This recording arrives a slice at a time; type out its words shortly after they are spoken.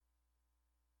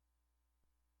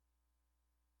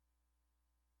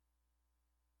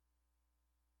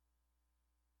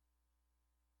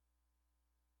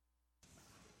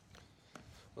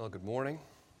Well, good morning.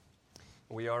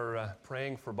 We are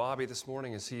praying for Bobby this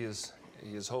morning as he is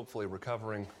hopefully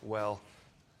recovering well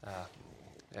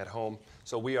at home.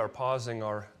 So we are pausing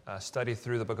our study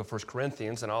through the book of 1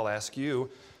 Corinthians, and I'll ask you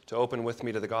to open with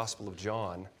me to the Gospel of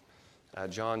John,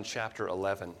 John chapter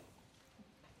 11.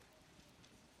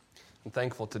 I'm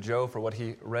thankful to Joe for what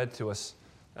he read to us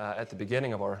at the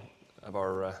beginning of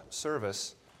our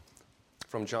service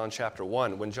from John chapter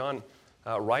 1. When John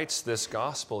writes this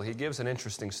gospel, he gives an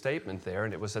interesting statement there,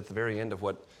 and it was at the very end of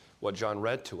what John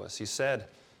read to us. He said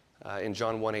in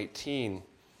John 1:18,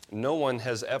 "No one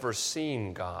has ever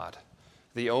seen God.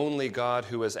 The only God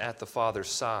who is at the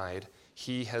Father's side,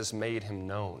 he has made him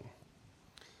known."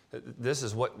 This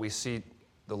is what we see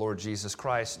the Lord Jesus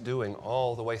Christ doing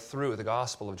all the way through the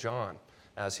Gospel of John.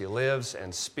 As he lives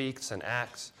and speaks and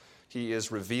acts, he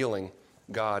is revealing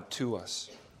God to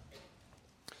us.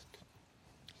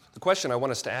 The question I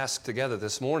want us to ask together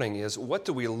this morning is, what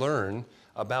do we learn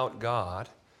about God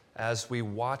as we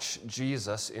watch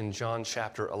Jesus in John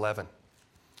chapter 11?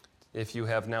 If you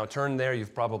have now turned there,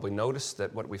 you've probably noticed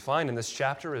that what we find in this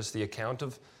chapter is the account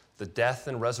of the death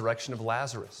and resurrection of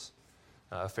Lazarus,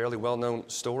 a fairly well-known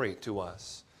story to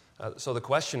us. So the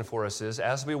question for us is,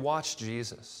 as we watch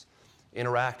Jesus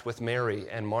interact with Mary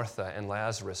and Martha and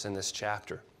Lazarus in this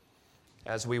chapter,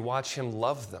 as we watch him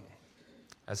love them,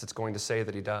 as it's going to say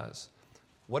that he does,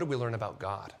 what do we learn about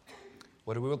God?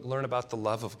 What do we learn about the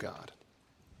love of God?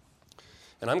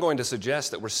 And I'm going to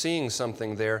suggest that we're seeing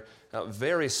something there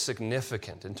very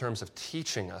significant in terms of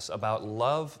teaching us about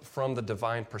love from the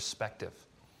divine perspective.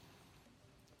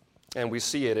 And we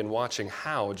see it in watching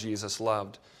how Jesus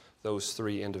loved those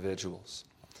three individuals.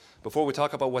 Before we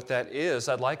talk about what that is,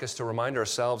 I'd like us to remind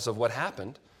ourselves of what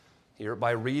happened here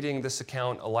by reading this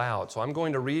account aloud. So I'm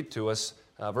going to read to us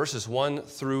verses 1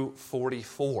 through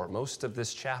 44, most of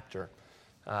this chapter,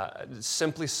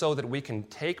 simply so that we can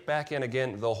take back in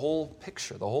again the whole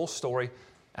picture, the whole story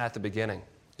at the beginning.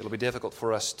 It'll be difficult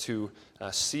for us to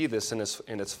see this in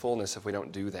its fullness if we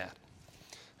don't do that.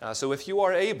 So if you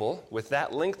are able, with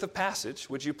that length of passage,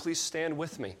 would you please stand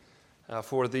with me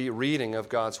for the reading of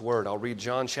God's Word? I'll read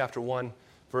John chapter 1,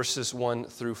 verses 1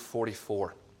 through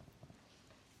 44.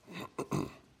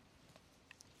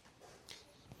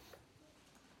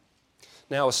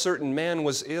 Now a certain man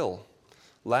was ill,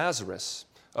 Lazarus,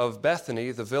 of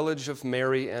Bethany, the village of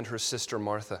Mary and her sister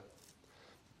Martha.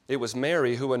 It was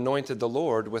Mary who anointed the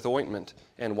Lord with ointment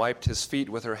and wiped his feet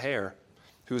with her hair,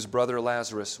 whose brother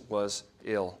Lazarus was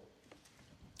ill.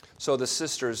 So the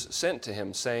sisters sent to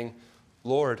him, saying,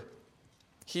 "Lord,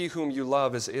 he whom you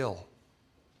love is ill."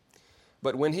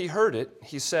 But when he heard it,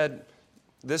 he said,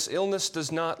 "This illness does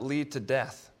not lead to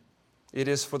death. It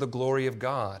is for the glory of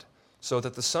God, so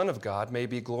that the Son of God may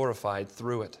be glorified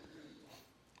through it."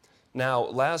 Now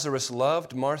Lazarus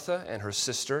loved Martha and her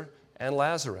sister and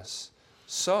Lazarus.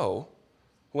 So,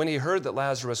 when he heard that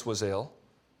Lazarus was ill,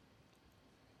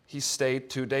 he stayed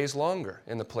 2 days longer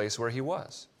in the place where he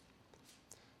was.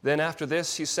 Then after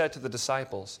this he said to the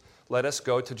disciples, "Let us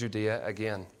go to Judea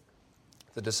again."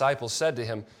 The disciples said to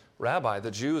him, "Rabbi, the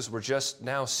Jews were just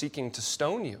now seeking to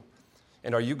stone you,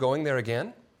 and are you going there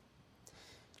again?"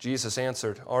 Jesus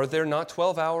answered, "Are there not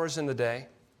 12 hours in the day?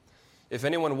 If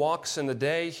anyone walks in the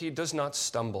day, he does not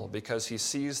stumble, because he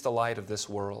sees the light of this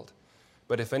world.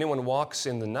 But if anyone walks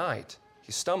in the night,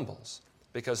 he stumbles,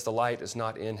 because the light is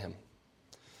not in him."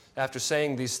 After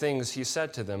saying these things, he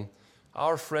said to them,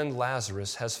 "Our friend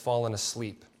Lazarus has fallen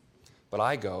asleep, but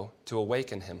I go to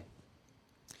awaken him."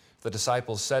 The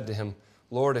disciples said to him,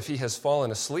 "Lord, if he has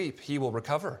fallen asleep, he will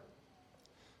recover."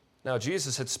 Now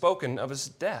Jesus had spoken of his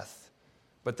death,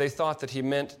 but they thought that he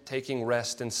meant taking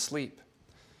rest and sleep.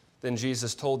 Then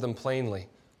Jesus told them plainly,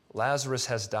 "Lazarus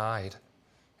has died,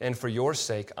 and for your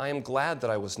sake I am glad that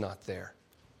I was not there,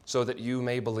 so that you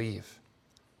may believe.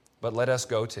 But let us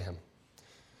go to him."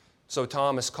 So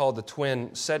Thomas, called the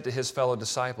twin, said to his fellow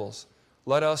disciples,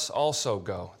 "Let us also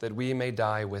go, that we may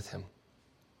die with him."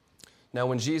 Now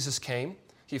when Jesus came,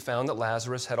 he found that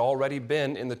Lazarus had already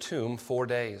been in the tomb 4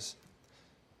 days.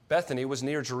 Bethany was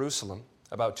near Jerusalem,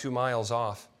 about 2 miles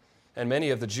off, and many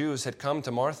of the Jews had come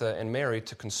to Martha and Mary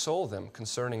to console them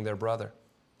concerning their brother.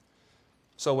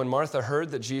 So when Martha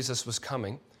heard that Jesus was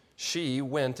coming, she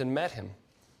went and met him,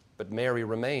 but Mary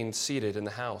remained seated in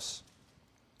the house.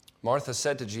 Martha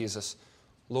said to Jesus,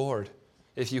 "Lord,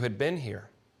 if you had been here,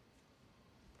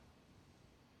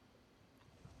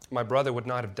 my brother would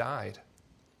not have died.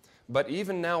 But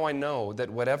even now I know that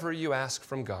whatever you ask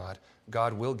from God,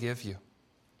 God will give you."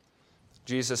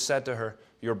 Jesus said to her,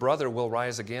 "Your brother will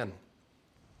rise again."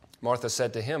 Martha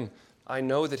said to him, "I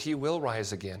know that he will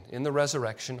rise again in the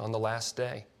resurrection on the last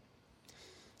day."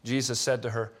 Jesus said to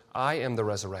her, I am the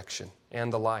resurrection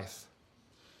and the life.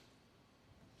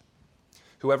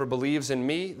 Whoever believes in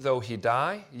me, though he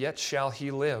die, yet shall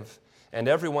he live. And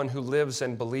everyone who lives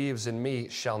and believes in me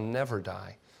shall never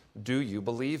die. Do you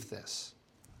believe this?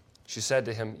 She said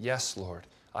to him, Yes, Lord,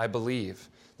 I believe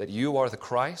that you are the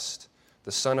Christ,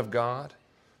 the Son of God,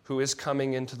 who is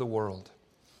coming into the world.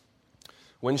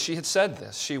 When she had said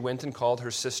this, she went and called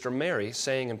her sister Mary,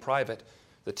 saying in private,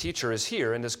 The teacher is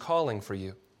here and is calling for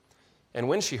you. And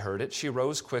when she heard it, she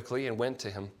rose quickly and went to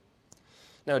him.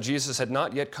 Now Jesus had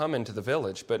not yet come into the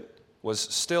village, but was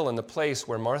still in the place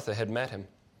where Martha had met him.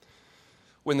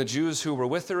 When the Jews who were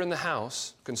with her in the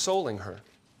house, consoling her,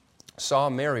 saw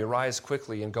Mary rise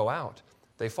quickly and go out,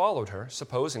 they followed her,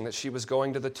 supposing that she was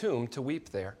going to the tomb to weep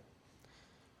there.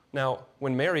 Now,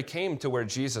 when Mary came to where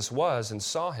Jesus was and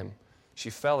saw him,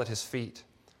 she fell at his feet,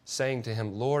 saying to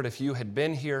him, Lord, if you had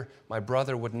been here, my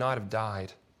brother would not have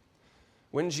died.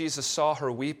 When Jesus saw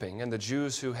her weeping, and the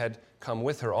Jews who had come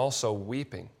with her also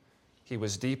weeping, he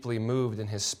was deeply moved in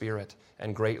his spirit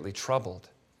and greatly troubled.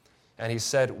 And he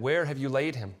said, Where have you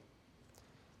laid him?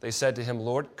 They said to him,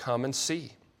 Lord, come and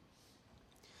see.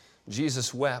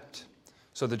 Jesus wept.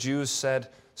 So the Jews said,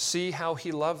 See how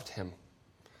he loved him.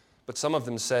 But some of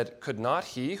them said, Could not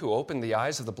he who opened the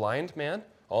eyes of the blind man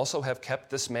also have kept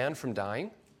this man from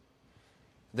dying?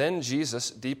 Then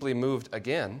Jesus, deeply moved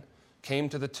again, came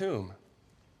to the tomb.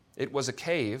 It was a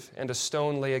cave, and a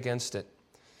stone lay against it.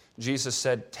 Jesus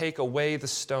said, Take away the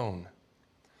stone.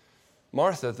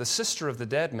 Martha, the sister of the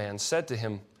dead man, said to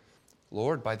him,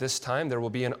 Lord, by this time there will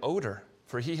be an odor,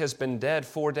 for he has been dead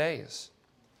 4 days.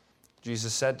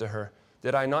 Jesus said to her,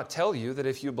 Did I not tell you that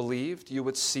if you believed, you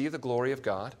would see the glory of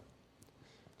God?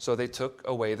 So they took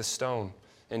away the stone,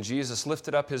 and Jesus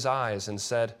lifted up his eyes and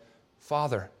said,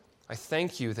 Father, I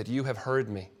thank you that you have heard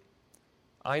me.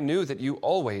 I knew that you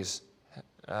always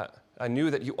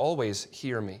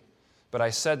hear me, but I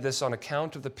said this on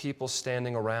account of the people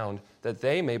standing around, that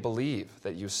they may believe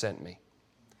that you sent me.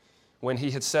 When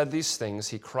he had said these things,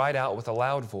 he cried out with a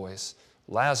loud voice,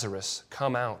 Lazarus,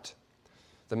 come out.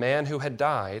 The man who had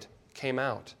died came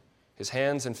out, his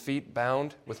hands and feet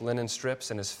bound with linen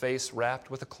strips and his face wrapped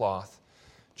with a cloth.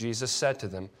 Jesus said to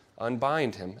them,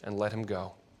 Unbind him and let him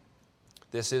go.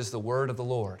 This is the word of the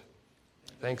Lord.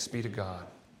 Thanks be to God.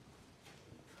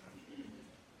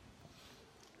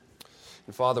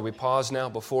 And Father, we pause now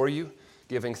before you,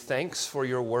 giving thanks for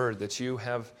your word that you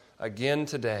have again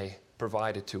today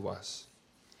provided to us.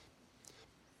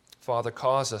 Father,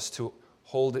 cause us to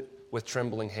hold it with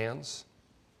trembling hands.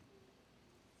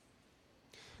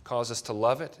 Cause us to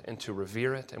love it and to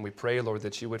revere it, and we pray, Lord,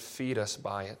 that you would feed us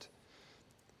by it.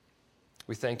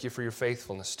 We thank you for your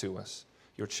faithfulness to us,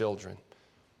 your children.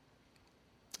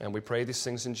 And we pray these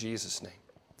things in Jesus' name.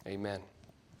 Amen.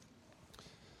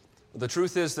 The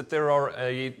truth is that there are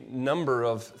a number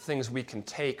of things we can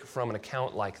take from an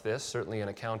account like this, certainly an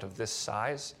account of this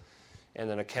size, and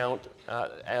an account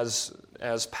as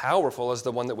powerful as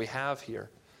the one that we have here.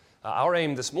 Our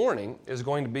aim this morning is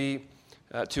going to be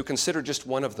to consider just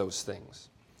one of those things,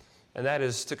 and that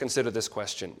is to consider this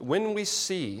question. When we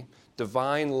see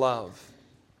divine love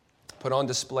put on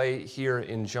display here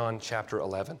in John chapter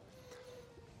 11,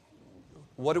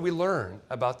 what do we learn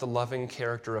about the loving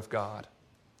character of God,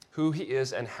 who he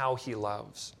is and how he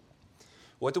loves?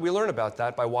 What do we learn about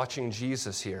that by watching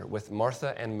Jesus here with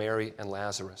Martha and Mary and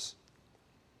Lazarus?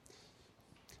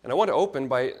 And I want to open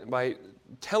by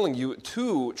telling you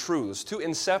two truths, two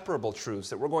inseparable truths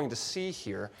that we're going to see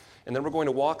here, and then we're going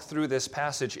to walk through this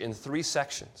passage in 3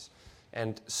 sections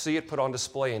and see it put on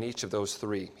display in each of those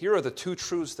 3. Here are the 2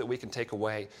 truths that we can take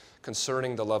away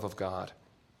concerning the love of God.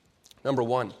 Number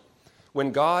 1,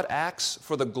 when God acts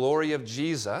for the glory of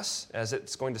Jesus, as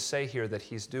it's going to say here that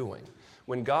he's doing,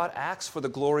 when God acts for the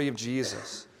glory of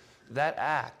Jesus, that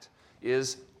act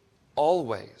is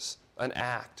always an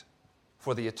act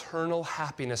for the eternal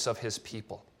happiness of his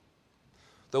people.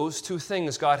 Those 2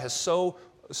 things God has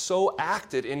so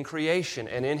acted in creation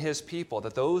and in his people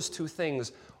that those 2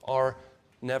 things are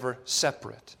never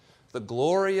separate. The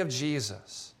glory of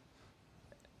Jesus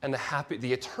and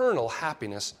the eternal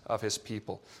happiness of his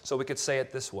people. So we could say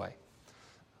it this way.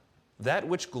 That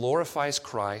which glorifies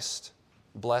Christ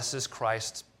blesses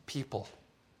Christ's people.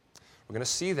 We're going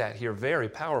to see that here very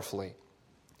powerfully.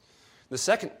 The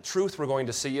second truth we're going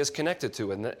to see is connected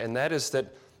to it, and that is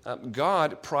that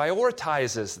God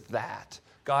prioritizes that.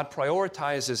 God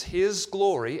prioritizes his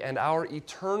glory and our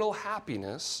eternal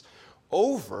happiness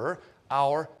over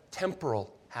our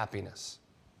temporal happiness.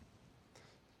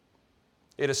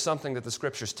 It is something that the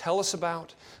Scriptures tell us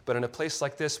about, but in a place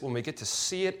like this, when we get to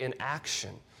see it in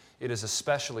action, it is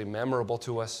especially memorable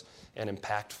to us and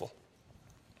impactful.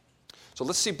 So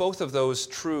let's see both of those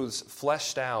truths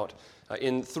fleshed out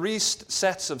in three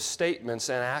sets of statements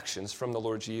and actions from the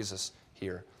Lord Jesus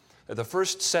here. The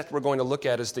first set we're going to look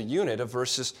at is the unit of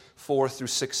verses 4 through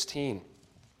 16.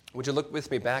 Would you look with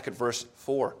me back at verse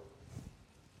 4?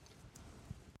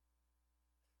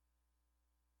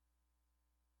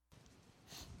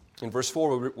 In verse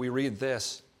 4, we read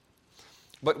this: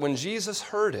 "But when Jesus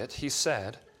heard it, he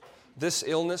said, 'This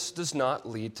illness does not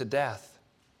lead to death.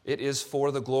 It is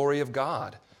for the glory of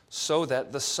God, so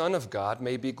that the Son of God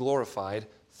may be glorified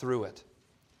through it.'"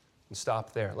 And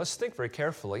stop there. Let's think very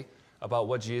carefully about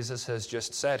what Jesus has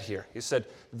just said here. He said,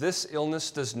 "This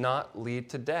illness does not lead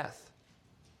to death."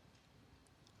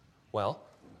 Well,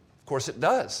 of course it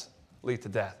does lead to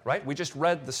death, right? We just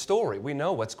read the story. We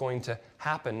know what's going to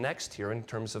happen next here in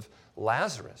terms of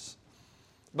Lazarus.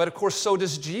 But of course, so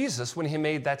does Jesus when he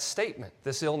made that statement.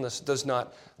 This illness does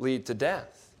not lead to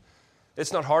death.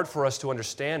 It's not hard for us to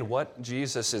understand what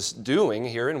Jesus is doing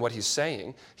here and what he's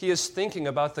saying. He is thinking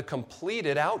about the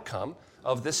completed outcome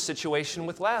of this situation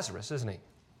with Lazarus, isn't he?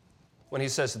 When he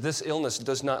says this illness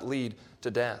does not lead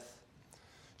to death.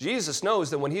 Jesus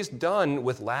knows that when he's done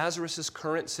with Lazarus'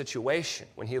 current situation,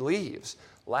 when he leaves,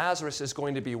 Lazarus is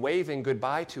going to be waving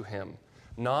goodbye to him,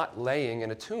 not laying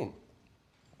in a tomb.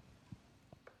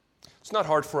 It's not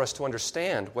hard for us to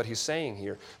understand what he's saying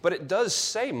here, but it does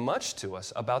say much to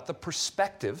us about the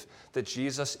perspective that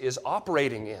Jesus is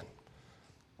operating in.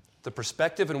 The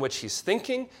perspective in which he's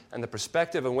thinking and the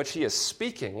perspective in which he is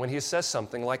speaking when he says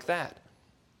something like that.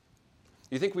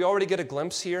 You think we already get a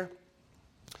glimpse here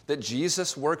that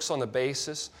Jesus works on the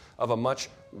basis of a much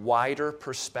wider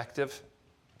perspective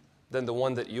than the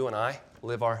one that you and I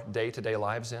live our day-to-day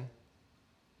lives in?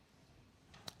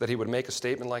 That he would make a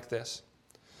statement like this?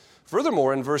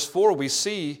 Furthermore, in verse 4, we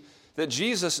see that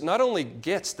Jesus not only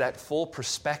gets that full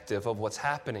perspective of what's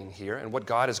happening here and what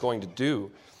God is going to do,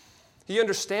 he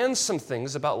understands some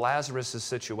things about Lazarus'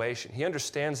 situation. He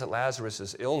understands that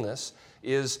Lazarus' illness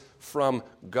is from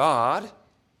God.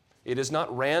 It is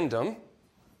not random.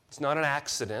 It's not an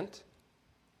accident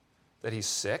that he's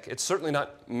sick. It's certainly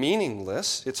not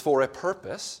meaningless. It's for a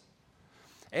purpose.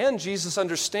 And Jesus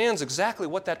understands exactly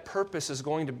what that purpose is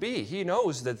going to be. He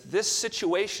knows that this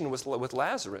situation with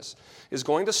Lazarus is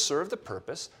going to serve the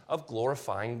purpose of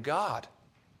glorifying God.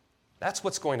 That's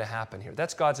what's going to happen here.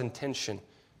 That's God's intention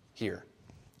here.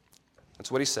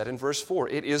 That's what he said in verse 4.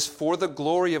 It is for the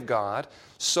glory of God,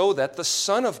 so that the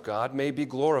Son of God may be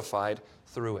glorified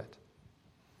through it.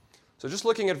 So just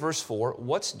looking at verse 4,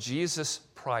 what's Jesus'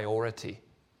 priority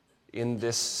in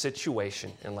this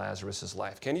situation in Lazarus'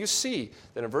 life? Can you see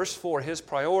that in verse 4, his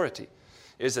priority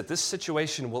is that this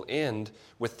situation will end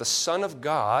with the Son of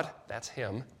God, that's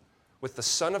him, with the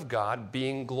Son of God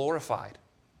being glorified.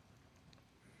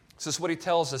 This is what he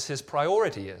tells us his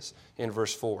priority is in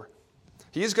verse 4.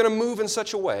 He is going to move in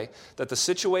such a way that the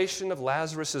situation of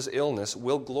Lazarus' illness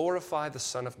will glorify the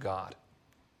Son of God.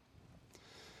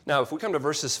 Now, if we come to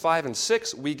verses 5 and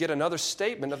 6, we get another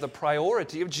statement of the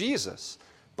priority of Jesus,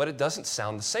 but it doesn't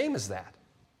sound the same as that.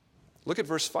 Look at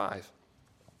verse 5.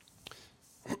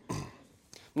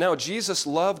 Now, Jesus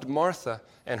loved Martha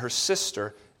and her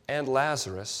sister and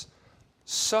Lazarus,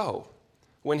 so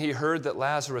when he heard that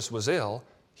Lazarus was ill,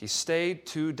 he stayed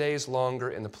 2 days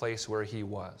longer in the place where he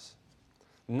was.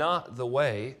 Not the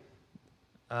way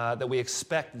that we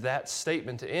expect that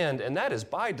statement to end, and that is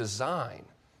by design.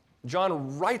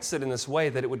 John writes it in this way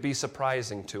that it would be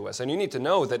surprising to us. And you need to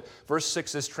know that verse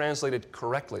 6 is translated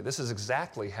correctly. This is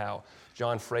exactly how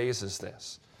John phrases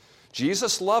this.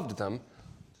 Jesus loved them,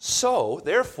 so,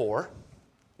 therefore,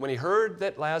 when he heard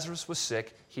that Lazarus was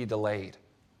sick, he delayed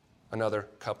another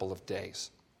couple of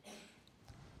days.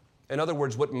 In other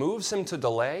words, what moves him to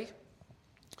delay,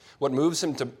 what moves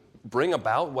him to bring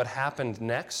about what happened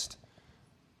next,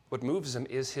 what moves him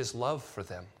is his love for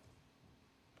them.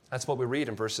 That's what we read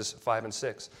in verses 5 and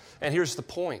 6. And here's the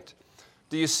point.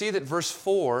 Do you see that verse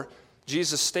 4,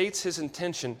 Jesus states his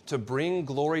intention to bring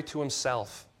glory to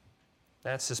himself?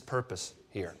 That's his purpose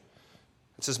here.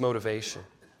 It's his motivation.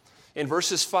 In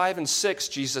verses 5 and 6,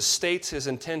 Jesus states his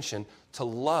intention to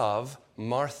love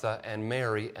Martha and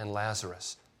Mary and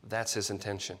Lazarus. That's his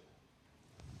intention.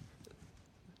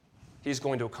 He's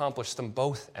going to accomplish them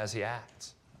both as he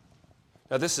acts.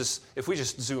 Now this is, if we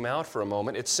just zoom out for a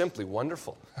moment, it's simply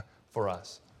wonderful for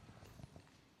us.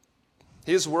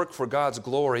 His work for God's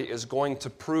glory is going to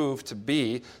prove to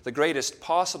be the greatest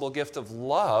possible gift of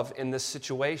love in this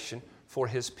situation for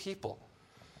his people.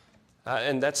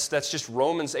 And that's just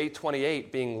Romans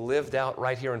 8:28 being lived out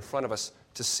right here in front of us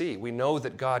to see. We know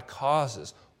that God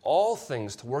causes all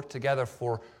things to work together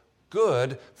for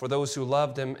good for those who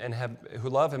love him and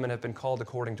have been called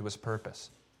according to his purpose.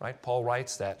 Right? Paul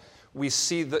writes that. We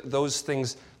see those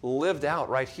things lived out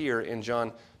right here in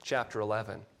John chapter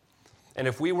 11. And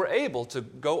if we were able to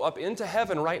go up into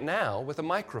heaven right now with a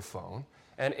microphone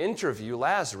and interview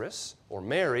Lazarus or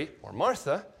Mary or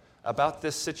Martha about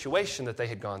this situation that they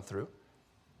had gone through,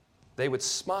 they would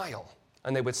smile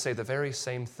and they would say the very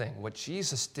same thing. What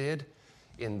Jesus did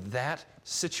in that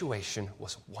situation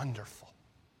was wonderful.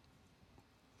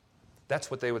 That's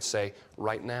what they would say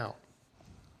right now.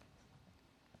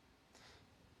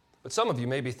 But some of you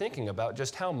may be thinking about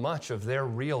just how much of their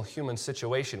real human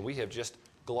situation we have just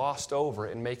glossed over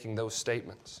in making those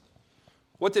statements.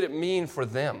 What did it mean for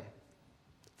them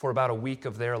for about a week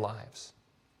of their lives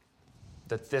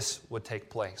that this would take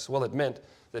place? Well, it meant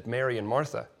that Mary and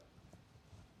Martha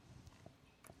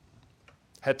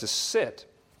had to sit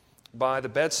by the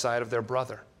bedside of their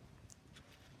brother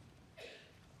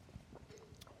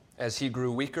as he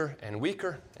grew weaker and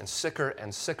weaker and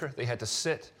sicker. They had to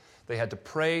sit. They had to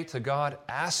pray to God,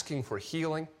 asking for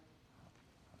healing.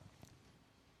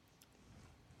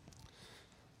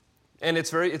 And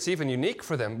it's even unique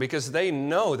for them because they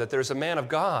know that there's a man of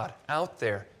God out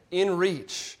there in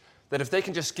reach, that if they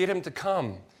can just get him to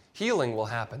come, healing will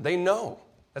happen. They know.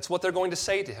 That's what they're going to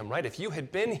say to him, right? If you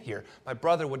had been here, my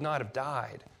brother would not have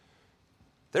died.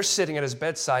 They're sitting at his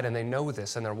bedside and they know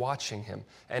this and they're watching him,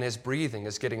 and his breathing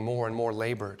is getting more and more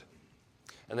labored.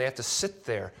 And they have to sit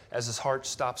there as his heart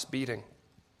stops beating.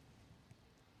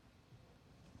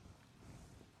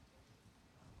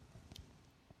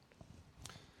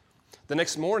 The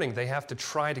next morning, they have to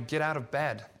try to get out of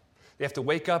bed. They have to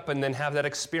wake up and then have that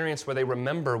experience where they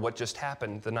remember what just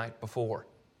happened the night before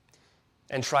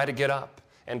and try to get up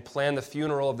and plan the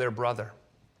funeral of their brother.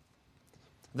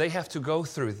 They have to go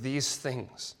through these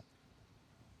things.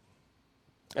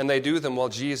 And they do them while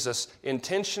Jesus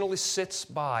intentionally sits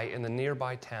by in the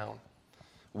nearby town,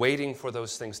 waiting for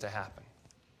those things to happen.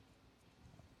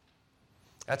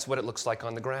 That's what it looks like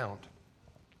on the ground.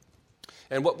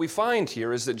 And what we find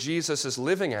here is that Jesus is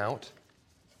living out,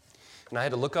 and I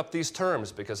had to look up these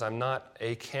terms because I'm not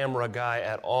a camera guy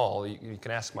at all. You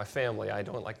can ask my family. I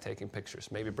don't like taking pictures.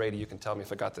 Maybe, Brady, you can tell me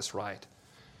if I got this right.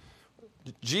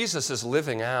 Jesus is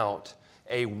living out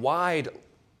a wide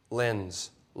lens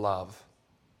love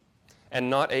and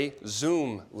not a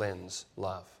zoom lens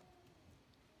love.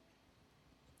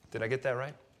 Did I get that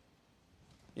right?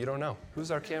 You don't know.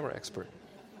 Who's our camera expert?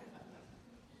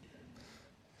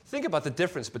 Think about the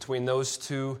difference between those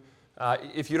two.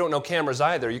 If you don't know cameras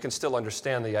either, you can still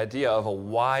understand the idea of a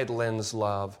wide lens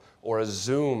love or a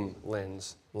zoom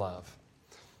lens love.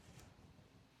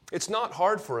 It's not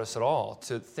hard for us at all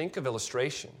to think of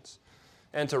illustrations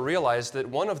and to realize that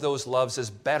one of those loves is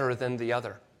better than the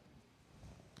other.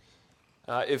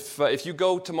 If you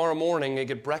go tomorrow morning and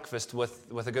get breakfast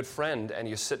with a good friend and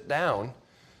you sit down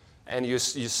and you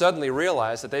suddenly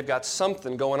realize that they've got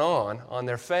something going on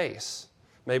their face.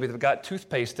 Maybe they've got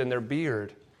toothpaste in their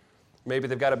beard. Maybe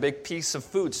they've got a big piece of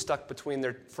food stuck between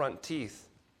their front teeth.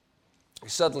 You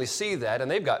suddenly see that and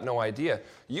they've got no idea.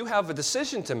 You have a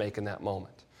decision to make in that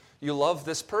moment. You love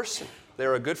this person.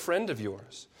 They're a good friend of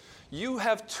yours. You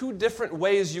have two different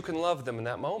ways you can love them in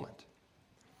that moment.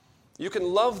 You can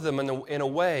love them in a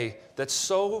way that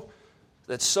so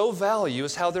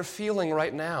values how they're feeling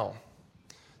right now.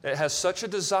 It has such a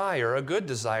desire, a good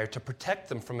desire, to protect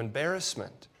them from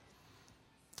embarrassment.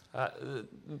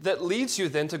 That leads you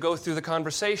then to go through the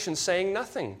conversation saying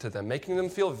nothing to them, making them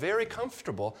feel very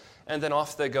comfortable, and then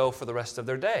off they go for the rest of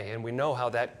their day. And we know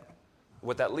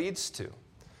what that leads to.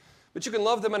 But you can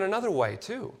love them in another way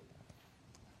too.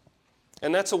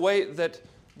 And that's a way that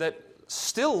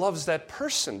still loves that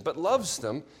person, but loves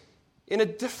them in a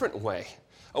different way.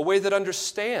 A way that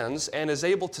understands and is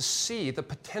able to see the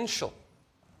potential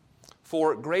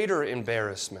for greater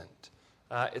embarrassment,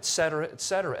 etc.,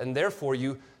 etc. And therefore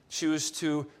you choose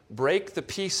to break the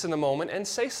peace in the moment and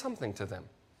say something to them.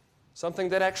 Something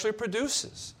that actually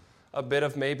produces a bit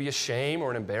of maybe a shame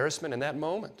or an embarrassment in that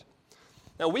moment.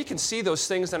 Now we can see those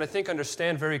things and I think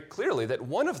understand very clearly that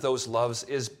one of those loves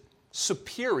is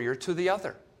superior to the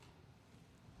other.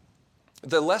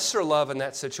 The lesser love in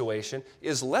that situation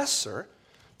is lesser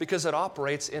because it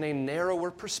operates in a narrower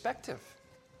perspective.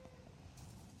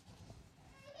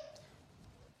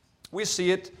 We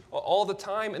see it all the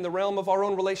time in the realm of our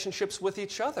own relationships with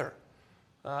each other.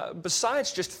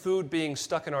 Besides just food being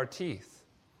stuck in our teeth.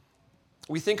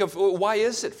 We think of, why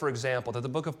is it, for example, that the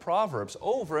book of Proverbs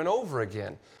over and over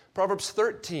again, Proverbs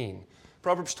 13,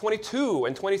 Proverbs 22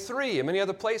 and 23, and many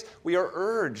other places, we are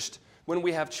urged when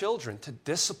we have children to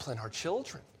discipline our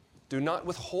children. Do not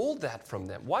withhold that from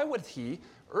them. Why would he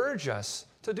urge us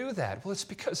to do that? Well, it's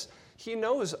because he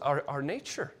knows our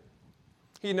nature.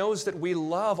 He knows that we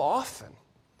love often.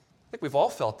 I think we've all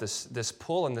felt this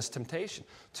pull and this temptation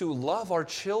to love our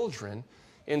children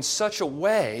in such a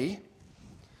way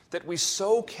that we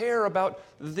so care about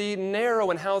the narrow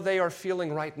and how they are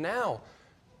feeling right now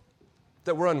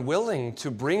that we're unwilling to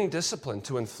bring discipline,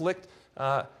 to inflict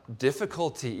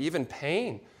difficulty, even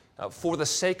pain, for the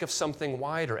sake of something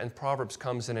wider. And Proverbs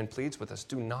comes in and pleads with us,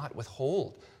 do not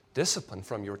withhold discipline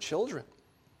from your children.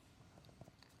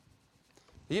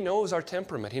 He knows our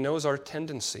temperament. He knows our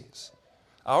tendencies.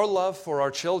 Our love for our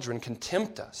children can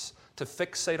tempt us to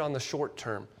fixate on the short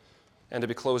term and to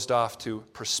be closed off to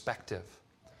perspective.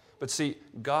 But see,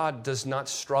 God does not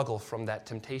struggle from that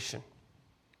temptation.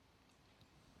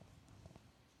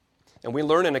 And we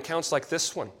learn in accounts like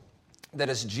this one that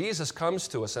as Jesus comes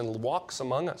to us and walks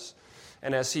among us,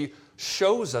 and as he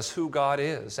shows us who God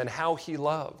is and how he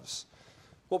loves,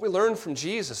 what we learn from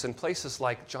Jesus in places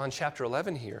like John chapter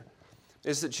 11 here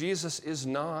is that Jesus is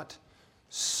not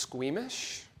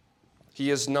squeamish.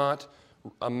 He is not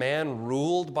a man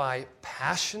ruled by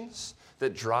passions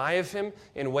that drive him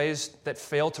in ways that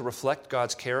fail to reflect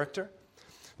God's character.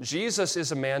 Jesus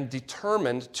is a man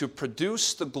determined to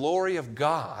produce the glory of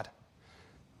God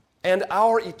and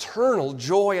our eternal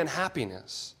joy and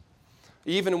happiness,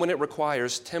 even when it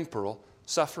requires temporal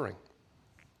suffering.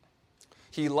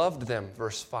 He loved them,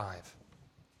 verse 5.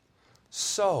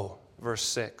 So, verse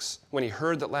 6, when he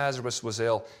heard that Lazarus was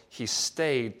ill, he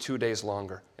stayed 2 days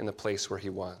longer in the place where he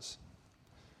was.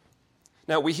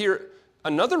 Now, we hear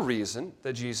another reason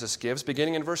that Jesus gives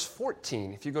beginning in verse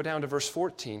 14. If you go down to verse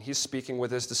 14, he's speaking with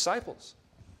his disciples.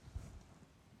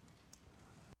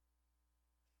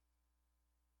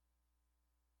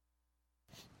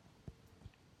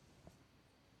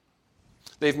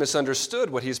 They've misunderstood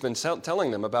what he's been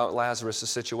telling them about Lazarus'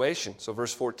 situation. So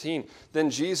verse 14, then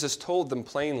Jesus told them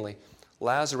plainly,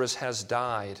 Lazarus has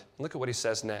died. Look at what he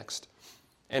says next.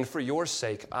 And for your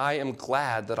sake, I am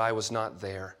glad that I was not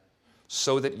there,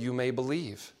 so that you may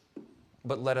believe.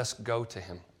 But let us go to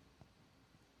him.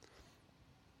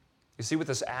 You see what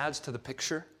this adds to the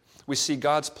picture? We see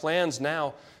God's plans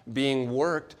now being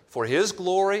worked for his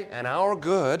glory and our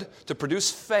good to produce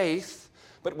faith.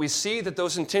 But we see that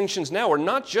those intentions now are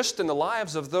not just in the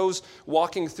lives of those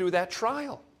walking through that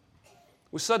trial.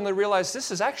 We suddenly realize this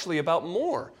is actually about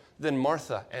more than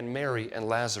Martha and Mary and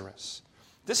Lazarus.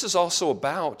 This is also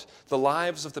about the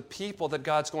lives of the people that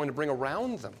God's going to bring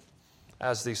around them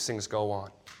as these things go on.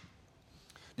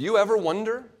 Do you ever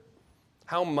wonder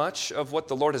how much of what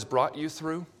the Lord has brought you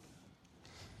through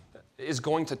is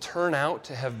going to turn out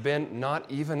to have been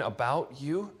not even about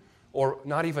you or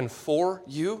not even for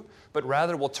you, but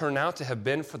rather will turn out to have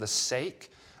been for the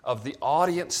sake of the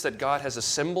audience that God has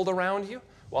assembled around you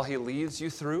while he leads you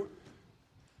through?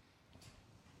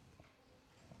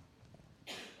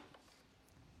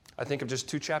 I think of just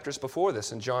 2 chapters before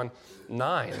this in John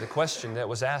 9, the question that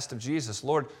was asked of Jesus,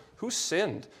 Lord, who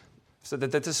sinned so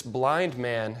that this blind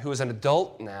man who is an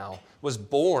adult now was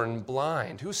born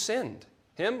blind? Who sinned,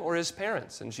 him or his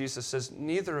parents? And Jesus says,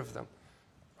 neither of them,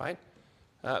 right?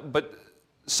 But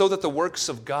so that the works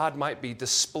of God might be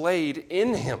displayed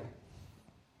in him.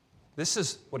 This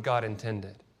is what God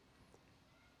intended.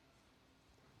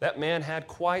 That man had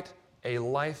quite a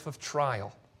life of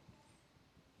trial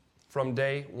from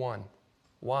day one.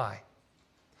 Why?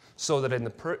 So that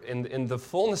in the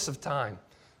fullness of time,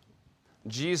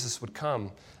 Jesus would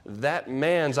come. That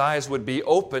man's eyes would be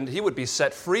opened. He would be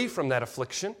set free from that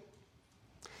affliction.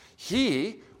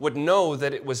 He would know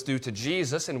that it was due to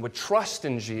Jesus and would trust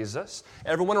in Jesus.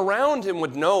 Everyone around him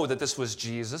would know that this was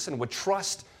Jesus and would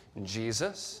trust in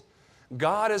Jesus.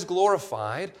 God is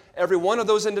glorified. Every one of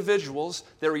those individuals,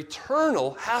 their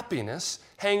eternal happiness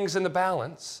hangs in the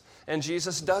balance, and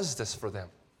Jesus does this for them.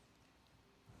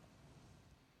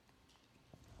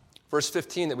 Verse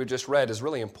 15 that we've just read is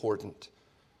really important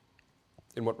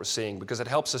in what we're seeing because it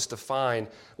helps us define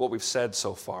what we've said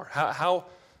so far.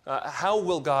 How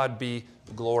will God be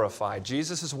glorified?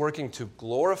 Jesus is working to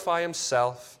glorify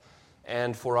himself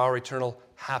and for our eternal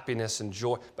happiness and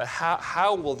joy. But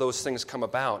how will those things come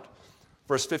about?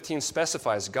 Verse 15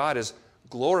 specifies God is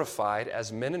glorified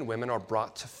as men and women are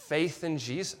brought to faith in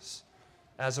Jesus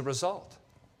as a result.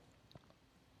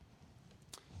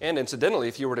 And incidentally,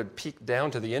 if you were to peek down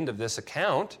to the end of this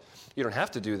account, you don't have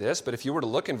to do this, but if you were to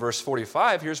look in verse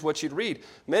 45, here's what you'd read.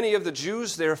 Many of the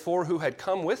Jews, therefore, who had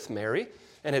come with Mary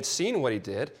and had seen what he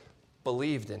did,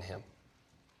 believed in him.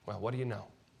 Well, what do you know?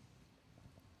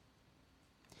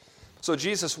 So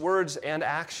Jesus' words and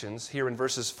actions here in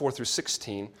verses 4 through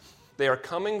 16, They are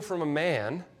coming from a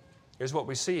man, here's what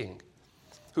we're seeing,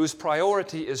 whose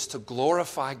priority is to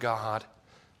glorify God,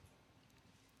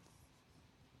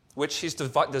 which he's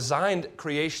designed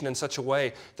creation in such a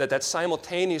way that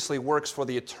simultaneously works for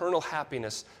the eternal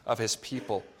happiness of his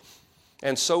people.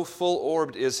 And so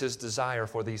full-orbed is his desire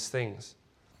for these things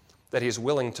that he's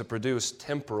willing to produce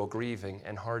temporal grieving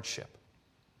and hardship.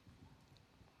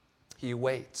 He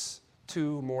waits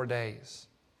 2 more days,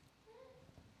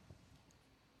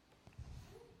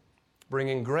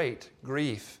 bringing great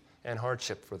grief and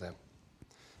hardship for them.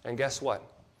 And guess what?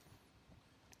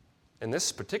 In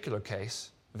this particular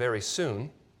case, very soon,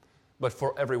 but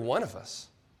for every one of us,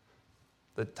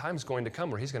 the time's going to come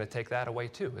where he's going to take that away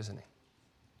too, isn't he?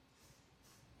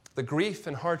 The grief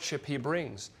and hardship he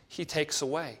brings, he takes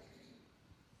away.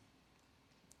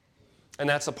 And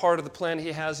that's a part of the plan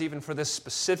he has even for this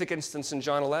specific instance in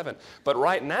John 11. But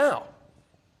right now,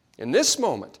 in this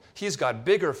moment, he's got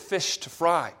bigger fish to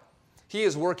fry. He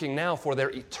is working now for their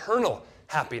eternal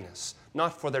happiness,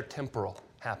 not for their temporal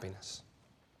happiness.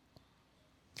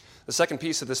 The second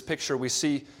piece of this picture we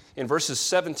see in verses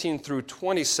 17 through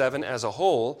 27 as a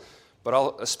whole, but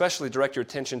I'll especially direct your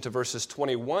attention to verses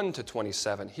 21 to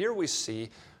 27. Here we see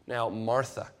now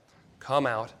Martha come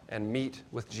out and meet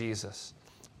with Jesus.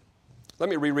 Let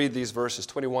me reread these verses,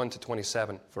 21 to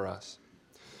 27, for us.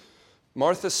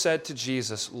 Martha said to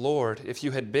Jesus, "Lord, if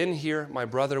you had been here, my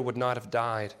brother would not have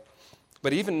died.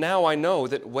 But even now I know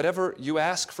that whatever you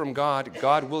ask from God,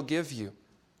 God will give you."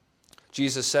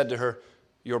 Jesus said to her,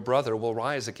 "Your brother will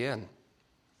rise again."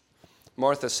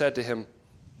 Martha said to him,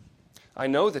 "I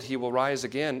know that he will rise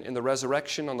again in the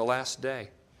resurrection on the last day."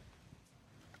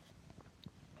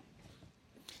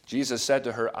 Jesus said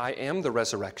to her, "I am the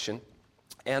resurrection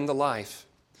and the life.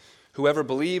 Whoever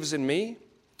believes in me,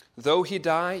 though he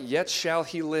die, yet shall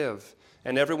he live.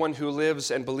 And everyone who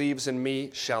lives and believes in me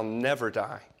shall never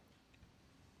die."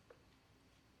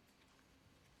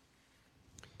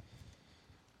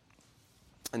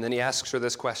 And then he asks her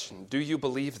this question, "Do you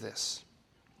believe this?"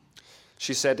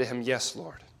 She said to him, "Yes,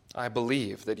 Lord. I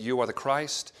believe that you are the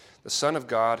Christ, the Son of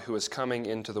God, who is coming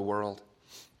into the world."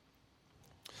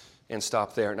 And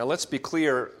stop there. Now let's be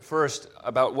clear first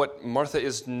about what Martha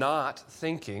is not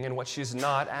thinking and what she's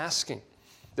not asking.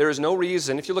 There is no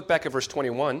reason, if you look back at verse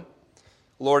 21,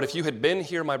 "Lord, if you had been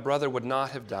here, my brother would not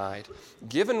have died."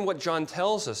 Given what John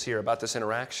tells us here about this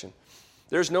interaction,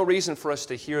 there's no reason for us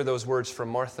to hear those words from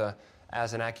Martha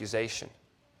as an accusation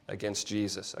against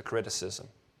Jesus, a criticism.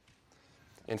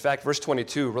 In fact, verse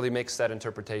 22 really makes that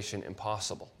interpretation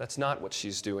impossible. That's not what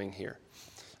she's doing here.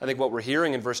 I think what we're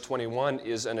hearing in verse 21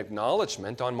 is an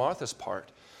acknowledgement on Martha's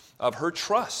part of her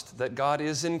trust that God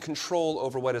is in control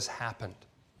over what has happened.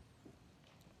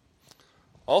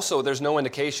 Also, there's no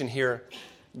indication here,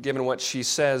 given what she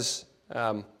says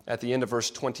at the end of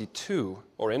verse 22,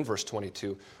 or in verse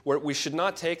 22, where we should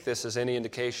not take this as any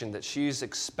indication that she's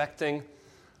expecting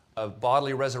a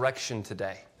bodily resurrection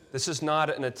today. This is not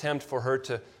an attempt for her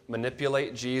to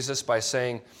manipulate Jesus by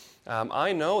saying,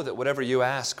 "I know that whatever you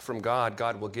ask from God,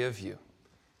 God will give you."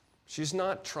 She's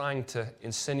not trying to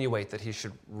insinuate that he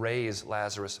should raise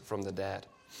Lazarus from the dead.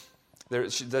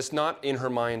 That's not in her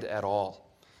mind at all.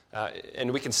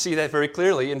 And we can see that very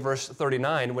clearly in verse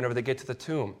 39 whenever they get to the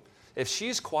tomb. If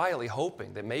she's quietly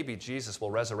hoping that maybe Jesus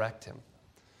will resurrect him,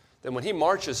 then when he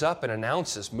marches up and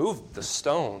announces, "Move the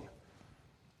stone,"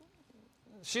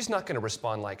 she's not going to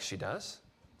respond like she does.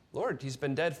 "Lord, he's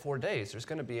been dead 4 days. There's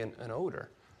going to be an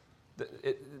odor."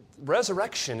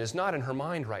 Resurrection is not in her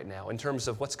mind right now in terms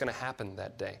of what's going to happen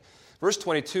that day. Verse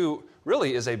 22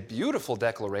 really is a beautiful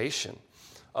declaration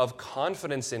of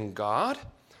confidence in God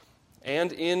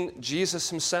and in Jesus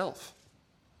himself.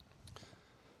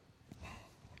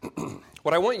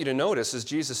 What I want you to notice is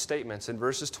Jesus' statements in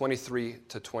verses 23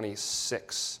 to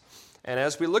 26. And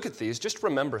as we look at these, just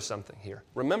remember something here.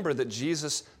 Remember that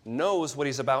Jesus knows what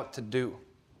he's about to do.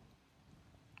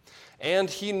 And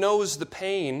he knows the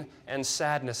pain and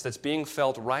sadness that's being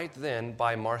felt right then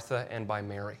by Martha and by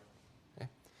Mary. Okay?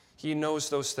 He knows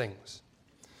those things.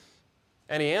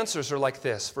 And he answers her like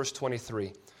this, verse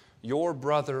 23, "Your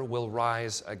brother will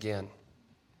rise again."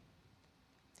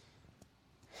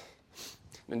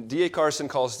 And D.A. Carson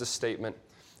calls this statement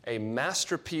a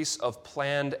masterpiece of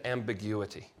planned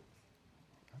ambiguity.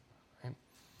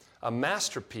 A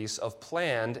masterpiece of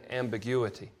planned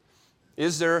ambiguity.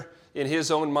 Is there in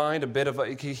his own mind a bit of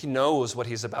he knows what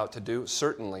he's about to do?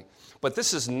 Certainly. But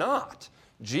this is not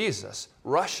Jesus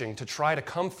rushing to try to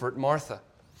comfort Martha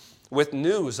with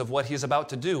news of what he's about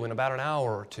to do in about an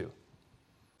hour or two.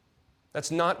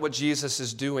 That's not what Jesus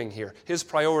is doing here. His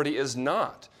priority is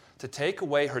not to take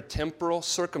away her temporal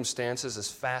circumstances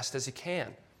as fast as he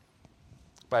can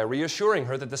by reassuring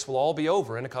her that this will all be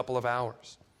over in a couple of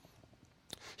hours.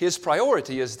 His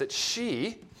priority is that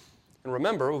she, and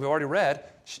remember, we've already read,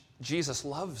 Jesus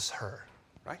loves her,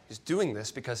 right? He's doing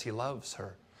this because he loves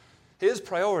her. His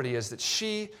priority is that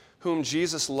she, whom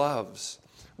Jesus loves,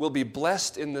 will be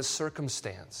blessed in this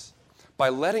circumstance by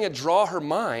letting it draw her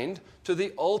mind to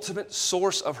the ultimate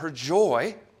source of her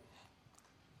joy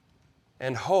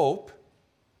and hope,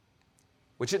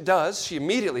 which it does. She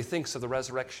immediately thinks of the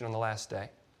resurrection on the last day.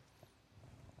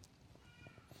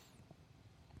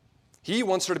 He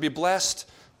wants her to be blessed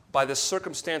by this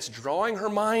circumstance, drawing her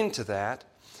mind to that,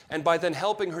 and by then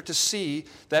helping her to see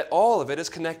that all of it is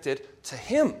connected to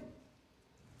him.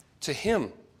 To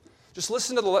him. Just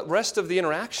listen to the rest of the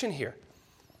interaction here.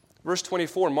 Verse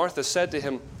 24, Martha said to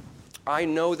him, I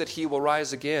know that he will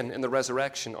rise again in the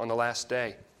resurrection on the last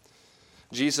day.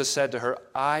 Jesus said to her,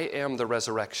 I am the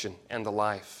resurrection and the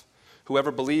life.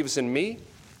 Whoever believes in me,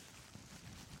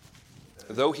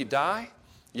 though he die,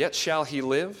 yet shall he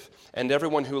live. And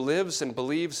everyone who lives and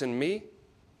believes in me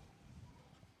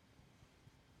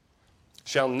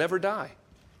shall never die.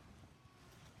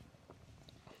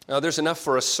 Now, there's enough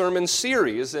for a sermon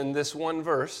series in this one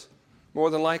verse, more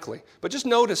than likely. But just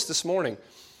notice this morning,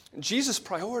 Jesus'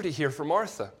 priority here for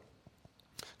Martha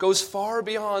goes far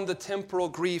beyond the temporal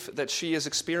grief that she is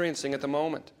experiencing at the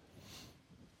moment.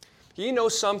 He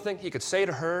knows something he could say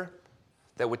to her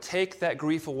that would take that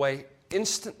grief away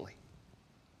instantly.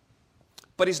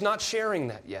 But he's not sharing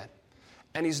that yet,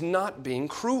 and he's not being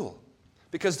cruel,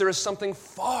 because there is something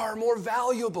far more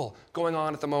valuable going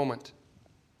on at the moment.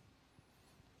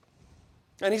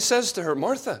 And he says to her,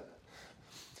 Martha,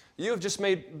 you have just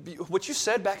made what you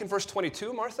said back in verse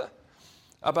 22, Martha,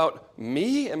 about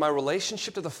me and my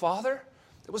relationship to the Father.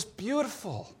 It was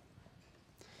beautiful.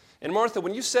 And Martha,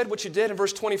 when you said what you did in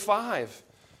verse 25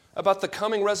 about the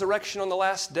coming resurrection on the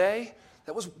last day,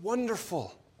 that was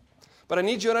wonderful. But I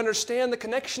need you to understand the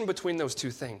connection between those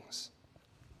two things.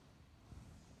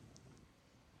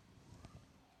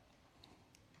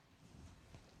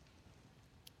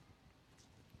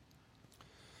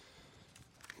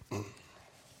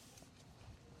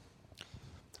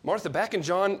 Martha, back in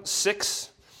John 6,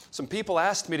 some people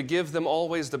asked me to give them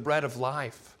always the bread of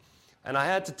life. And I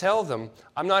had to tell them,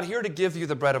 I'm not here to give you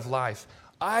the bread of life.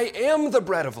 I am the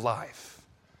bread of life.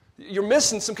 You're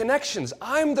missing some connections.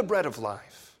 I'm the bread of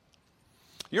life.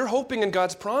 You're hoping in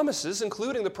God's promises,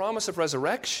 including the promise of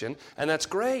resurrection, and that's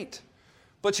great.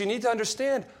 But you need to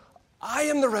understand, I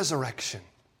am the resurrection.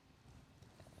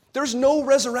 There's no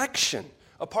resurrection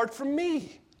apart from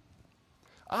me.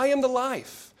 I am the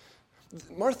life.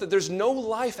 Martha, there's no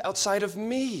life outside of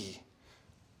me.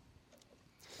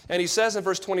 And he says in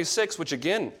verse 26, which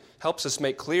again helps us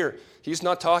make clear, he's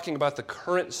not talking about the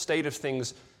current state of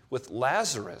things with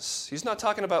Lazarus. He's not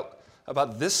talking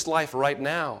about this life right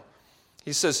now.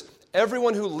 He says,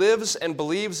 everyone who lives and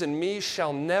believes in me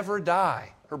shall never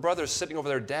die. Her brother's sitting over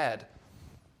there dead.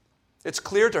 It's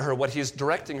clear to her what he's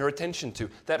directing her attention to.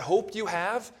 That hope you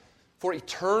have for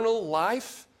eternal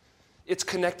life, it's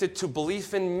connected to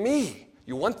belief in me.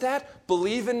 You want that?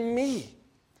 Believe in me.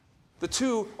 The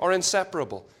two are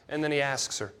inseparable. And then he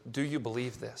asks her, do you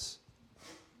believe this?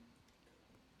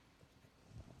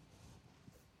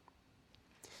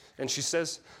 And she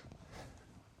says,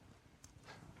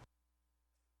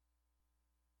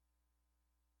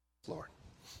 Lord.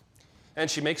 And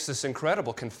she makes this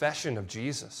incredible confession of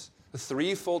Jesus, the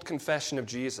threefold confession of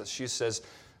Jesus. She says,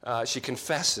 she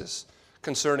confesses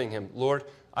concerning him, Lord,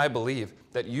 I believe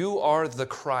that you are the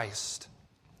Christ.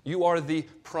 You are the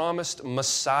promised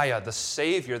Messiah, the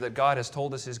Savior that God has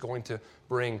told us is going to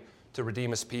bring to redeem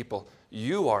his people.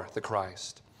 You are the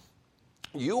Christ.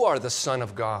 You are the Son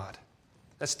of God.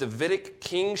 That's Davidic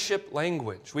kingship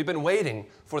language. We've been waiting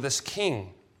for this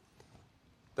king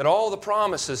that all the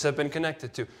promises have been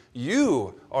connected to.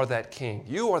 You are that king.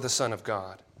 You are the Son of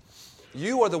God.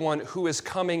 You are the one who is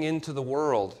coming into the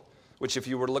world, which if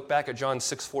you were to look back at John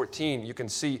 6:14, you can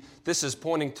see this is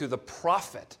pointing to the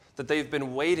prophet that they've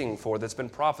been waiting for, that's been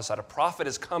prophesied. A prophet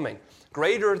is coming,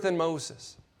 greater than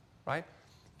Moses, right?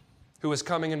 Who is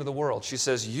coming into the world. She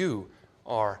says, you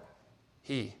are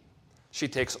he. She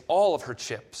takes all of her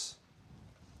chips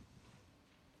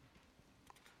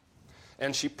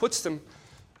and she puts them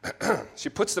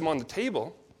on the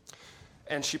table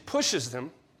and she pushes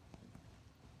them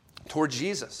toward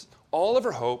Jesus. All of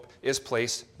her hope is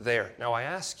placed there. Now I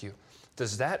ask you,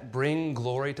 does that bring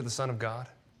glory to the Son of God?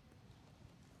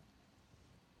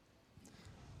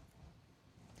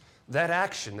 that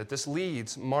action that this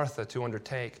leads Martha to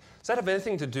undertake, does that have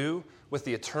anything to do with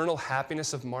the eternal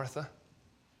happiness of Martha?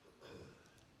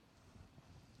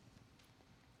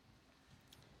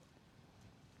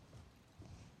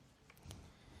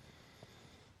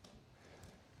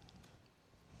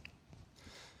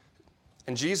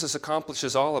 And Jesus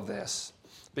accomplishes all of this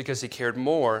because he cared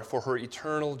more for her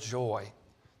eternal joy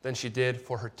than she did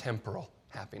for her temporal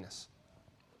happiness.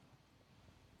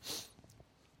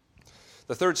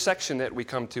 The third section that we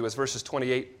come to is verses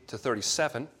 28 to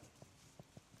 37.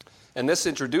 And this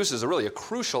introduces a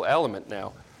crucial element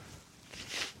now.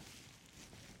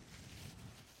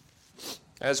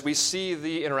 As we see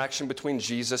the interaction between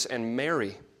Jesus and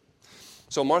Mary.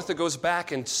 So Martha goes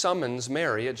back and summons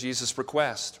Mary at Jesus'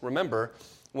 request. Remember,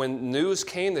 when news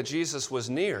came that Jesus was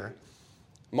near,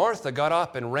 Martha got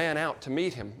up and ran out to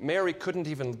meet him. Mary couldn't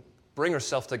even bring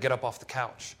herself to get up off the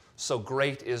couch. So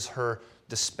great is her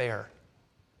despair.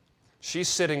 She's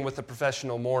sitting with the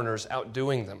professional mourners,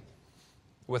 outdoing them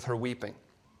with her weeping.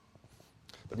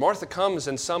 But Martha comes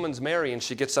and summons Mary, and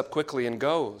she gets up quickly and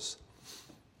goes.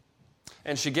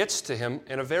 And she gets to him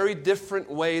in a very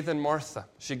different way than Martha.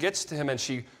 She gets to him and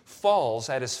she falls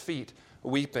at his feet,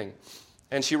 weeping.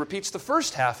 And she repeats the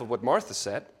first half of what Martha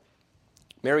said.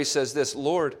 Mary says this,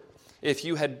 "Lord, if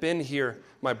you had been here,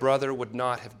 my brother would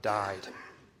not have died."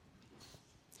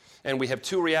 And we have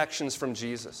two reactions from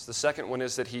Jesus. The second one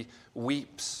is that he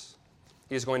weeps.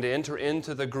 He is going to enter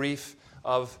into the grief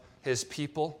of his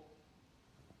people.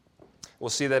 We'll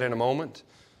see that in a moment.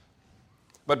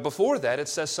 But before that, it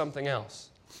says something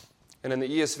else. And in the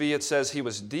ESV, it says, he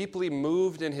was deeply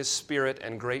moved in his spirit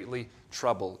and greatly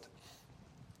troubled.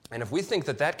 And if we think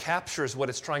that that captures what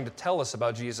it's trying to tell us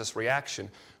about Jesus'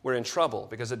 reaction, we're in trouble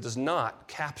because it does not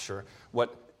capture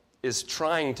what is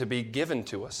trying to be given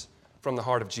to us from the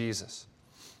heart of Jesus.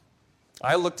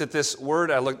 I looked at this word,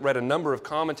 read a number of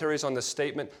commentaries on this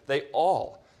statement. They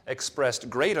all expressed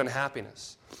great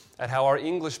unhappiness at how our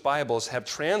English Bibles have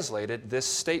translated this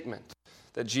statement,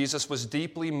 that Jesus was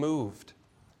deeply moved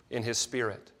in his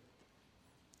spirit.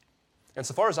 And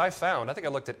so far as I found, I think I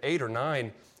looked at 8 or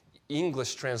 9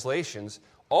 English translations,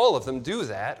 all of them do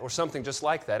that, or something just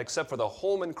like that, except for the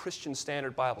Holman Christian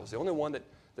Standard Bible. It's the only one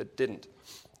that didn't.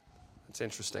 It's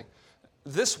interesting.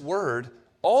 This word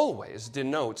always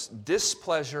denotes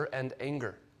displeasure and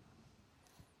anger.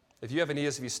 If you have an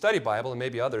ESV study Bible, and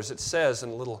maybe others, it says in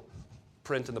a little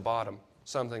print in the bottom,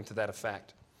 something to that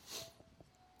effect.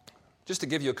 Just to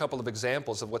give you a couple of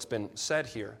examples of what's been said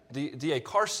here. D.A.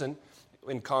 Carson,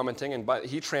 in commenting, and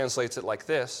he translates it like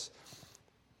this.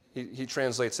 He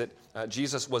translates it,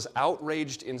 Jesus was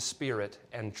outraged in spirit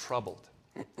and troubled.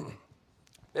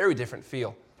 Very different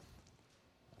feel,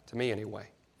 to me anyway.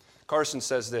 Carson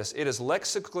says this, "It is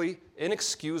lexically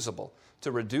inexcusable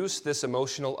to reduce this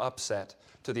emotional upset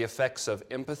to the effects of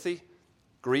empathy,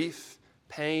 grief,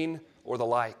 pain, or the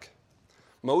like.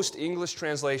 Most English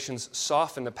translations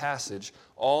soften the passage,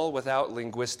 all without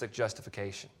linguistic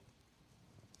justification."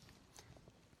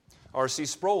 R.C.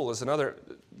 Sproul is another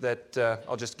that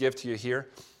I'll just give to you here.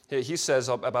 He says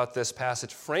about this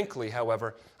passage, "Frankly,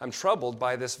 however, I'm troubled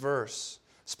by this verse,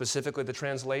 specifically the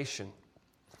translation.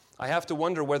 I have to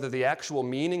wonder whether the actual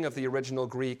meaning of the original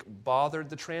Greek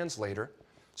bothered the translator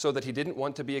so that he didn't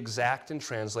want to be exact in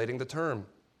translating the term.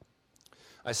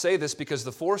 I say this because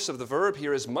the force of the verb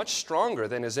here is much stronger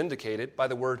than is indicated by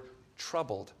the word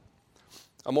troubled.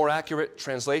 A more accurate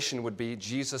translation would be,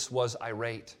 Jesus was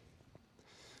irate.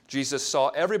 Jesus saw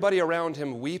everybody around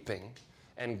him weeping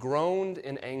and groaned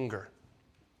in anger."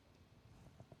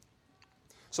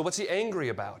 So what's he angry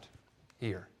about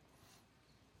here?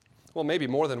 Well, maybe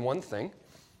more than one thing.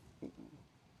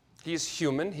 He's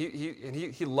human.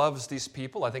 He loves these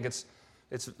people. I think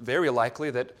it's very likely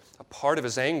that a part of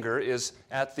his anger is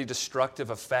at the destructive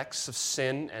effects of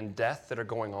sin and death that are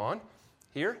going on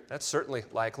here. That's certainly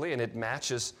likely, and it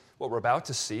matches what we're about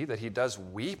to see, that he does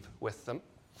weep with them.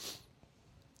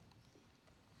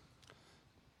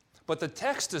 But the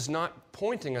text is not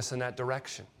pointing us in that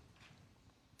direction.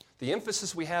 The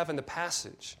emphasis we have in the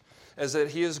passage is that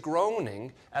he is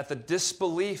groaning at the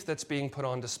disbelief that's being put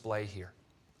on display here.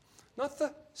 Not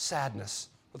the sadness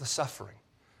or the suffering,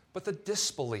 but the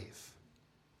disbelief.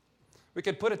 We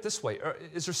could put it this way.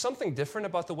 Is there something different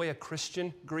about the way a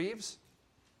Christian grieves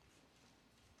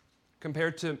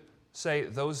compared to, say,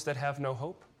 those that have no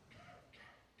hope?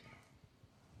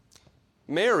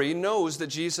 Mary knows that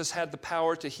Jesus had the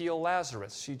power to heal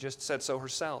Lazarus. She just said so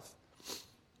herself.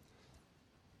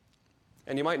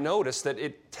 And you might notice that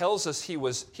it tells us he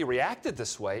reacted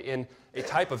this way in a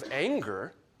type of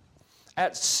anger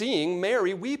at seeing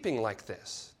Mary weeping like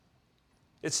this.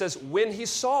 It says, when he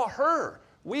saw her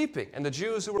weeping and the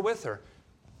Jews who were with her,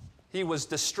 he was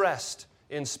distressed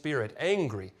in spirit,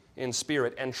 angry in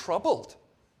spirit, and troubled.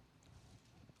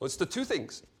 Well, it's the two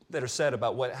things that are said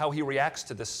about how he reacts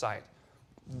to this sight.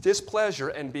 Displeasure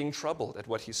and being troubled at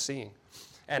what he's seeing.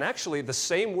 And actually, the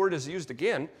same word is used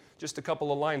again, just a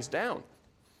couple of lines down.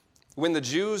 When the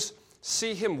Jews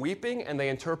see him weeping and they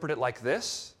interpret it like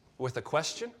this, with a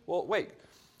question, well, wait,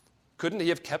 couldn't he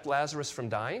have kept Lazarus from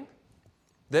dying?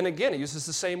 Then again, he uses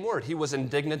the same word. He was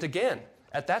indignant again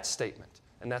at that statement.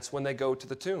 And that's when they go to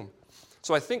the tomb.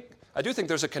 So I do think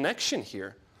there's a connection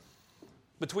here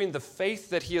between the faith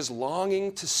that he is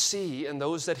longing to see in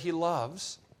those that he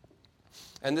loves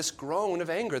and this groan of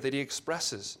anger that he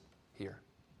expresses here.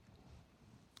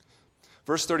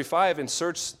 Verse 35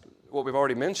 inserts what we've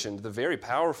already mentioned, the very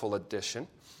powerful addition,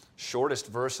 shortest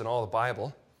verse in all the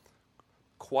Bible,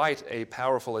 quite a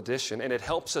powerful addition, and it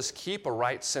helps us keep a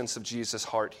right sense of Jesus'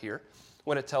 heart here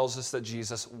when it tells us that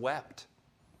Jesus wept.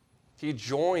 He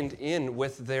joined in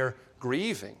with their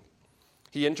grieving.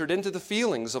 He entered into the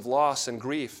feelings of loss and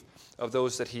grief of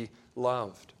those that he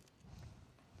loved.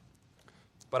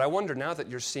 But I wonder, now that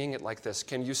you're seeing it like this,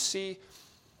 can you see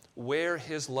where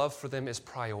his love for them is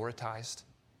prioritized?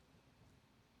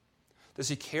 Does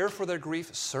he care for their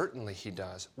grief? Certainly he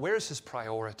does. Where's his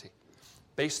priority?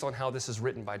 Based on how this is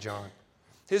written by John.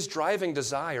 His driving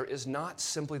desire is not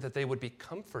simply that they would be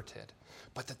comforted,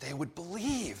 but that they would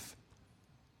believe.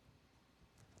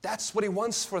 That's what he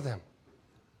wants for them.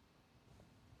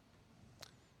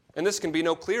 And this can be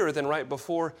no clearer than right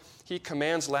before he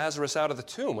commands Lazarus out of the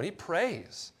tomb, when he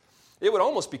prays. It would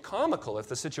almost be comical if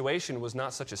the situation was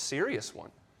not such a serious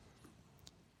one.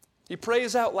 He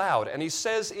prays out loud, and he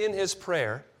says in his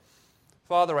prayer,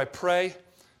 Father, I pray,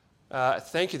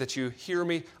 thank you that you hear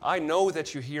me. I know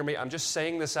that you hear me. I'm just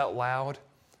saying this out loud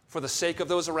for the sake of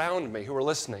those around me who are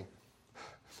listening,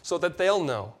 so that they'll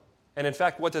know. And in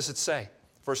fact, what does it say?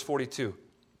 Verse 42.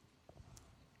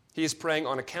 He is praying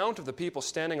on account of the people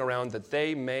standing around, that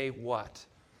they may what?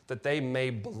 That they may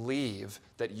believe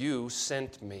that you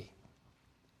sent me.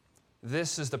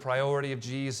 This is the priority of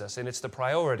Jesus, and it's the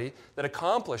priority that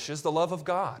accomplishes the love of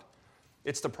God.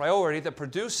 It's the priority that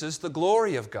produces the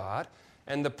glory of God,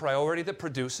 and the priority that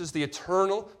produces the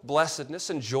eternal blessedness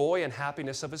and joy and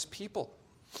happiness of his people.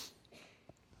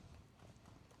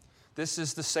 This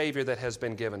is the Savior that has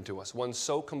been given to us, one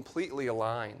so completely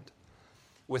aligned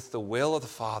with the will of the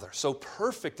Father, so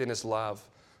perfect in his love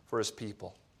for his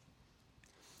people,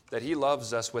 that he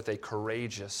loves us with a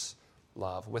courageous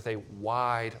love, with a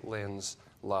wide lens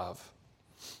love.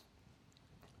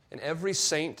 And every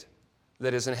saint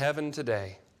that is in heaven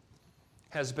today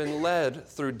has been led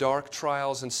through dark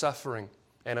trials and suffering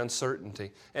and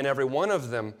uncertainty. And every one of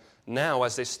them now,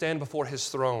 as they stand before his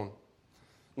throne,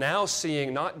 now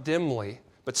seeing not dimly,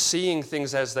 but seeing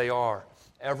things as they are,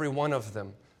 every one of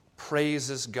them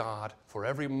praises God for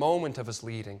every moment of his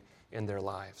leading in their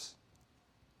lives.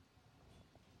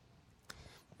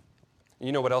 And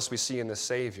you know what else we see in this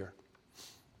Savior?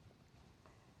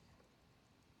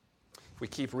 If we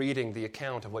keep reading the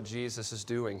account of what Jesus is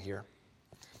doing here,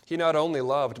 he not only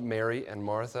loved Mary and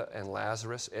Martha and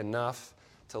Lazarus enough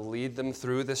to lead them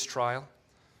through this trial,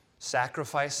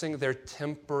 sacrificing their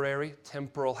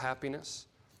temporal happiness,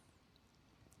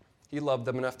 he loved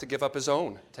them enough to give up his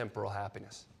own temporal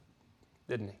happiness,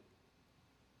 didn't he?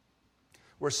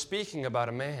 We're speaking about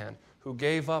a man who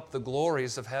gave up the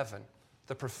glories of heaven,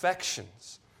 the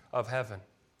perfections of heaven,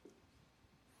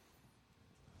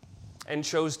 and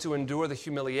chose to endure the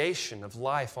humiliation of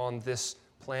life on this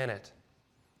planet,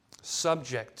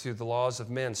 subject to the laws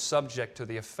of men, subject to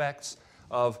the effects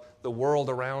of the world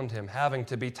around him, having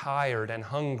to be tired and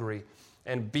hungry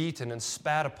and beaten and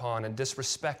spat upon and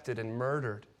disrespected and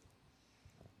murdered.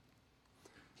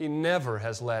 He never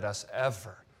has led us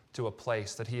ever to a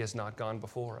place that he has not gone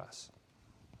before us.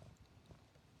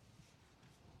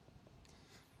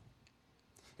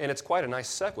 And it's quite a nice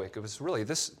segue, because really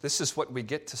this is what we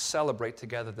get to celebrate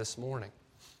together this morning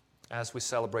as we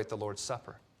celebrate the Lord's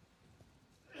Supper.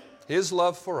 His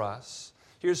love for us,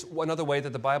 here's another way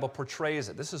that the Bible portrays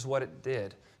it. This is what it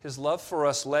did. His love for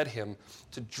us led him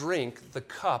to drink the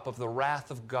cup of the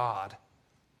wrath of God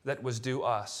that was due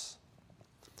us.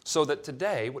 So that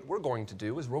today, what we're going to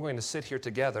do is we're going to sit here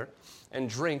together and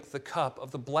drink the cup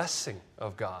of the blessing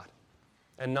of God,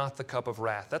 and not the cup of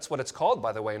wrath. That's what it's called,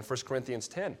 by the way, in 1 Corinthians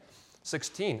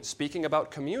 10:16, speaking about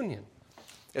communion.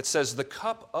 It says, the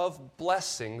cup of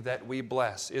blessing that we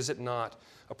bless, is it not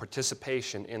a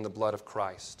participation in the blood of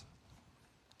Christ?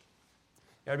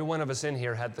 Every one of us in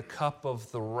here had the cup of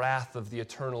the wrath of the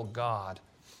eternal God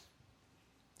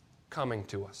coming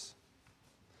to us.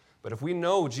 But if we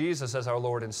know Jesus as our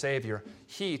Lord and Savior,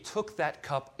 he took that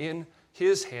cup in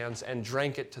his hands and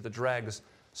drank it to the dregs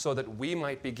so that we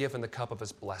might be given the cup of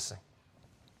his blessing.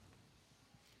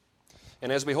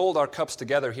 And as we hold our cups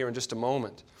together here in just a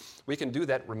moment, we can do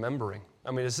that remembering.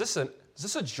 I mean, is this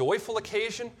a joyful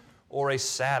occasion or a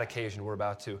sad occasion we're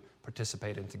about to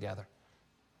participate in together?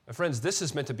 My friends, this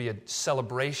is meant to be a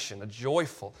celebration, a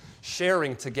joyful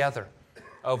sharing together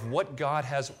of what God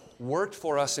has worked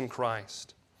for us in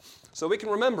Christ. So we can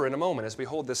remember in a moment as we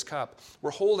hold this cup,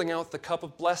 we're holding out the cup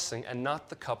of blessing and not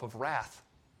the cup of wrath.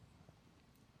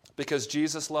 Because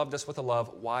Jesus loved us with a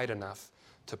love wide enough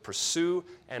to pursue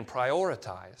and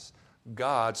prioritize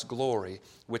God's glory,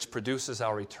 which produces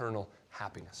our eternal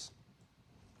happiness.